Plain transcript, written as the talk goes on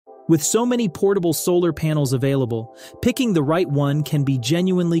With so many portable solar panels available, picking the right one can be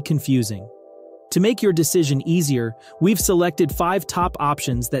genuinely confusing. To make your decision easier, we've selected 5 top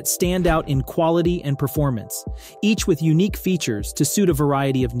options that stand out in quality and performance, each with unique features to suit a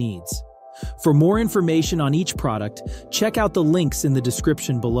variety of needs. For more information on each product, check out the links in the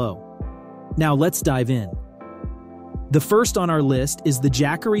description below. Now let's dive in. The first on our list is the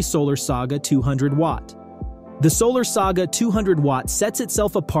Jackary Solar Saga 200 Watt. The Solar Saga 200 Watt sets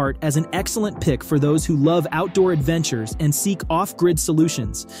itself apart as an excellent pick for those who love outdoor adventures and seek off-grid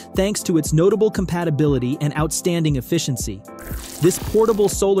solutions, thanks to its notable compatibility and outstanding efficiency. This portable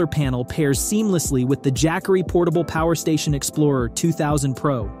solar panel pairs seamlessly with the Jackary Portable Power Station Explorer 2000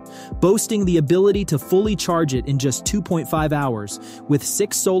 Pro, boasting the ability to fully charge it in just 2.5 hours with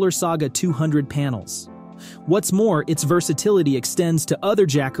 6 Solar Saga 200 panels. What's more, its versatility extends to other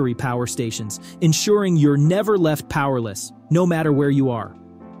Jackary power stations, ensuring you're never left powerless, no matter where you are.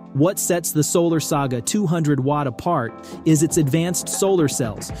 What sets the Solar Saga 200 Watt apart is its advanced solar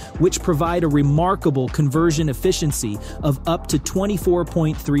cells, which provide a remarkable conversion efficiency of up to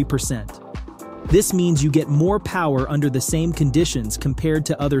 24.3%. This means you get more power under the same conditions compared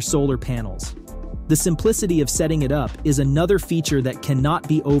to other solar panels. The simplicity of setting it up is another feature that cannot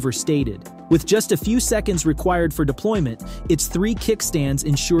be overstated. With just a few seconds required for deployment, its 3 kickstands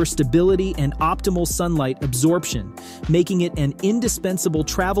ensure stability and optimal sunlight absorption, making it an indispensable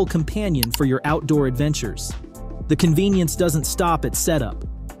travel companion for your outdoor adventures. The convenience doesn't stop at setup.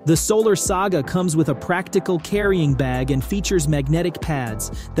 The Solar Saga comes with a practical carrying bag and features magnetic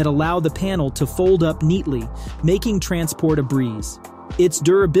pads that allow the panel to fold up neatly, making transport a breeze. Its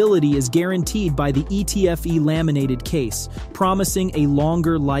durability is guaranteed by the ETFE laminated case, promising a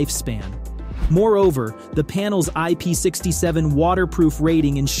longer lifespan. Moreover, the panel's IP67 waterproof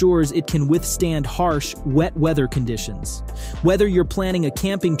rating ensures it can withstand harsh, wet weather conditions. Whether you're planning a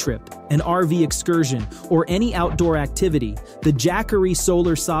camping trip, an RV excursion, or any outdoor activity, the Jackary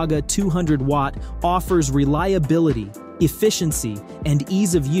Solar Saga 200 Watt offers reliability, efficiency, and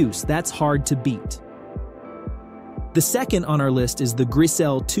ease of use that's hard to beat. The second on our list is the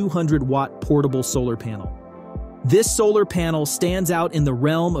GRISELL 200 Watt Portable Solar Panel. This solar panel stands out in the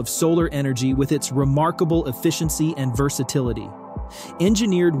realm of solar energy with its remarkable efficiency and versatility.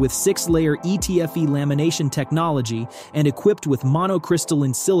 Engineered with 6-layer ETFE lamination technology and equipped with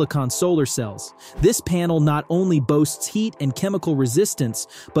monocrystalline silicon solar cells, this panel not only boasts heat and chemical resistance,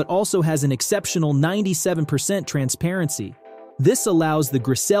 but also has an exceptional 97% transparency. This allows the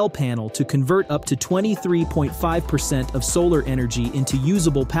GRISELL panel to convert up to 23.5% of solar energy into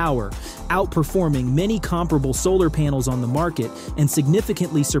usable power, outperforming many comparable solar panels on the market and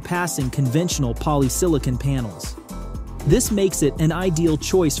significantly surpassing conventional polysilicon panels. This makes it an ideal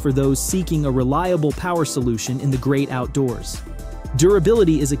choice for those seeking a reliable power solution in the great outdoors.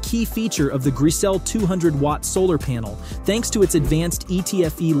 Durability is a key feature of the GRISELL 200 Watt solar panel, thanks to its advanced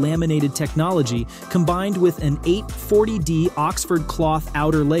ETFE laminated technology combined with an 840D Oxford cloth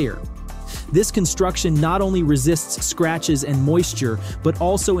outer layer. This construction not only resists scratches and moisture, but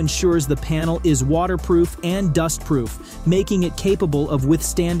also ensures the panel is waterproof and dustproof, making it capable of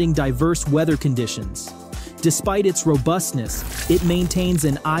withstanding diverse weather conditions. Despite its robustness, it maintains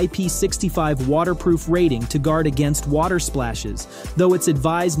an IP65 waterproof rating to guard against water splashes, though it's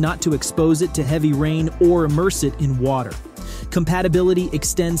advised not to expose it to heavy rain or immerse it in water. Compatibility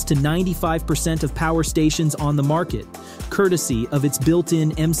extends to 95% of power stations on the market, courtesy of its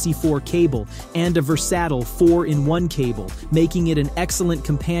built-in MC4 cable and a versatile 4-in-1 cable, making it an excellent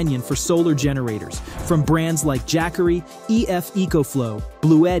companion for solar generators from brands like Jackary, EF EcoFlow,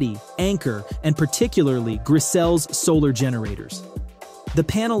 Bluetti, Anchor, and particularly GRISELL's solar generators. The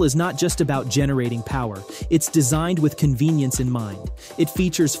panel is not just about generating power, it's designed with convenience in mind. It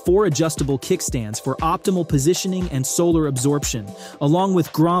features 4 adjustable kickstands for optimal positioning and solar absorption, along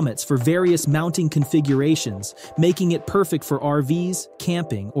with grommets for various mounting configurations, making it perfect for RVs,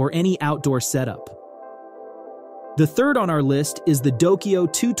 camping, or any outdoor setup. The third on our list is the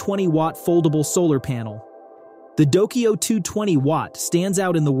DOKYO 220 Watt Foldable Solar Panel. The DOKYO 220 Watt stands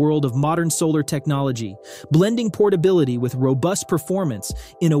out in the world of modern solar technology, blending portability with robust performance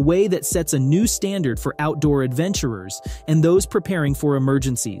in a way that sets a new standard for outdoor adventurers and those preparing for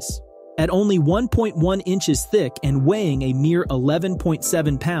emergencies. At only 1.1 inches thick and weighing a mere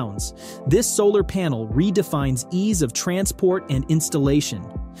 11.7 pounds, this solar panel redefines ease of transport and installation.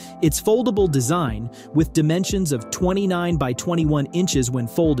 Its foldable design, with dimensions of 29 by 21 inches when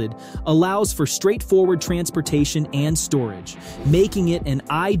folded, allows for straightforward transportation and storage, making it an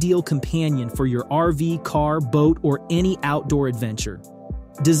ideal companion for your RV, car, boat, or any outdoor adventure.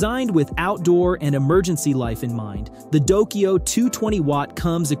 Designed with outdoor and emergency life in mind, the DOKYO 220-watt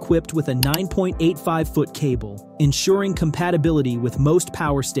comes equipped with a 9.85-foot cable, ensuring compatibility with most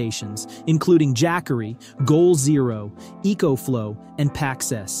power stations, including Jackary, Goal Zero, EcoFlow, and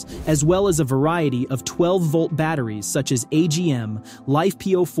Paxess, as well as a variety of 12-volt batteries such as AGM,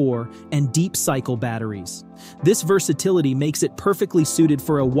 LiFePO4, and deep cycle batteries. This versatility makes it perfectly suited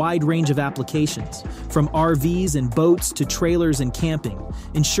for a wide range of applications, from RVs and boats to trailers and camping,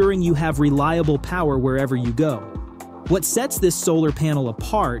 ensuring you have reliable power wherever you go. What sets this solar panel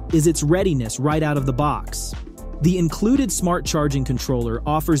apart is its readiness right out of the box. The included smart charging controller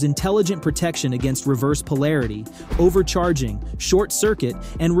offers intelligent protection against reverse polarity, overcharging, short circuit,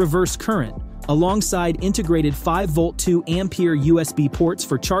 and reverse current, alongside integrated 5-volt 2-ampere USB ports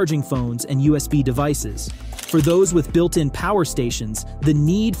for charging phones and USB devices. For those with built-in power stations, the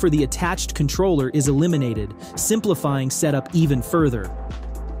need for the attached controller is eliminated, simplifying setup even further.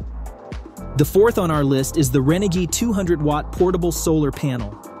 The fourth on our list is the RENOI 200-watt portable solar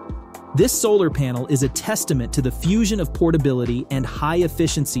panel. This solar panel is a testament to the fusion of portability and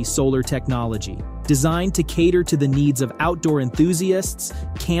high-efficiency solar technology, designed to cater to the needs of outdoor enthusiasts,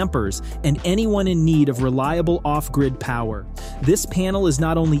 campers, and anyone in need of reliable off-grid power. This panel is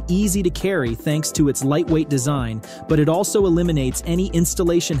not only easy to carry thanks to its lightweight design, but it also eliminates any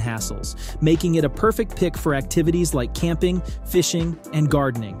installation hassles, making it a perfect pick for activities like camping, fishing, and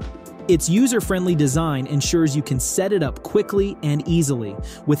gardening. Its user-friendly design ensures you can set it up quickly and easily,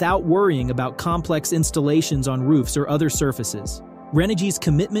 without worrying about complex installations on roofs or other surfaces. RENOI's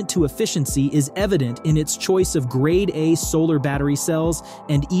commitment to efficiency is evident in its choice of Grade A solar battery cells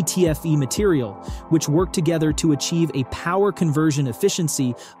and ETFE material, which work together to achieve a power conversion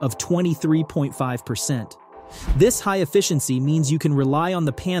efficiency of 23.5%. This high efficiency means you can rely on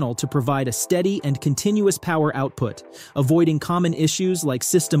the panel to provide a steady and continuous power output, avoiding common issues like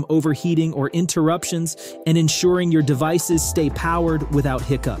system overheating or interruptions, and ensuring your devices stay powered without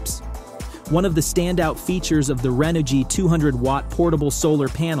hiccups. One of the standout features of the RENOI 200-watt portable solar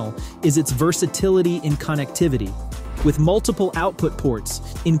panel is its versatility in connectivity. With multiple output ports,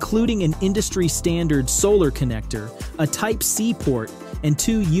 including an industry-standard solar connector, a Type-C port, and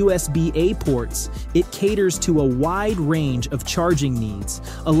 2 USB-A ports, it caters to a wide range of charging needs,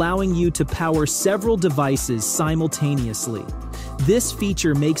 allowing you to power several devices simultaneously. This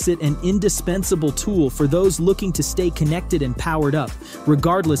feature makes it an indispensable tool for those looking to stay connected and powered up,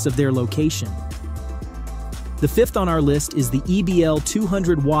 regardless of their location. The fifth on our list is the ELBL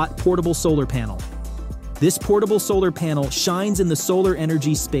 200-watt portable solar panel. This portable solar panel shines in the solar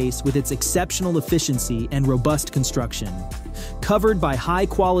energy space with its exceptional efficiency and robust construction. Covered by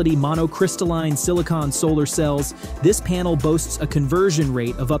high-quality monocrystalline silicon solar cells, this panel boasts a conversion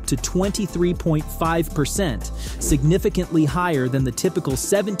rate of up to 23.5%, significantly higher than the typical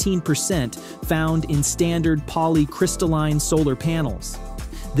 17% found in standard polycrystalline solar panels.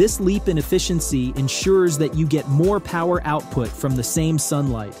 This leap in efficiency ensures that you get more power output from the same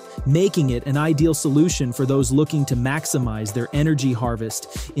sunlight, making it an ideal solution for those looking to maximize their energy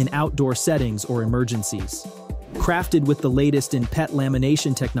harvest in outdoor settings or emergencies. Crafted with the latest in PET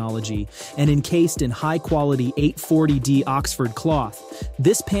lamination technology and encased in high-quality 840D Oxford cloth,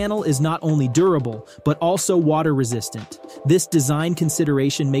 this panel is not only durable, but also water-resistant. This design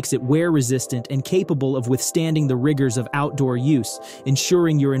consideration makes it wear-resistant and capable of withstanding the rigors of outdoor use,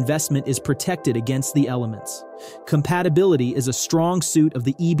 ensuring your investment is protected against the elements. Compatibility is a strong suit of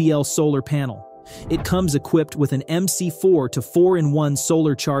the ELBL solar panel. It comes equipped with an MC4 to 4-in-1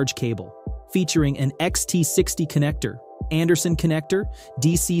 solar charge cable, featuring an XT60 connector, Anderson connector,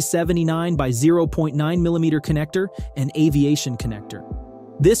 DC79 by 0.9mm connector, and aviation connector.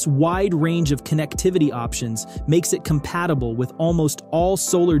 This wide range of connectivity options makes it compatible with almost all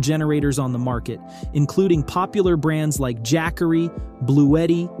solar generators on the market, including popular brands like Jackary,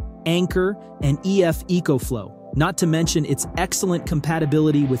 Bluetti, Anchor, and EF EcoFlow, not to mention its excellent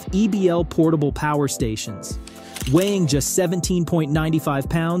compatibility with ELBL portable power stations. Weighing just 17.95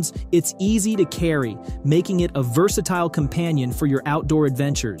 pounds, it's easy to carry, making it a versatile companion for your outdoor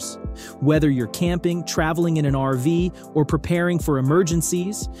adventures. Whether you're camping, traveling in an RV, or preparing for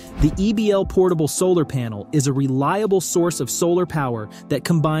emergencies, the ELBL portable solar panel is a reliable source of solar power that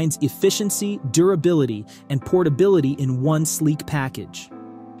combines efficiency, durability, and portability in one sleek package.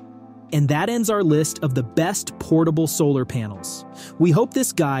 And that ends our list of the best portable solar panels. We hope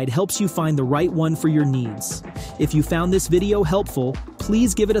this guide helps you find the right one for your needs. If you found this video helpful,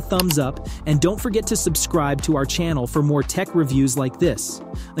 please give it a thumbs up and don't forget to subscribe to our channel for more tech reviews like this.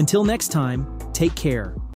 Until next time, take care.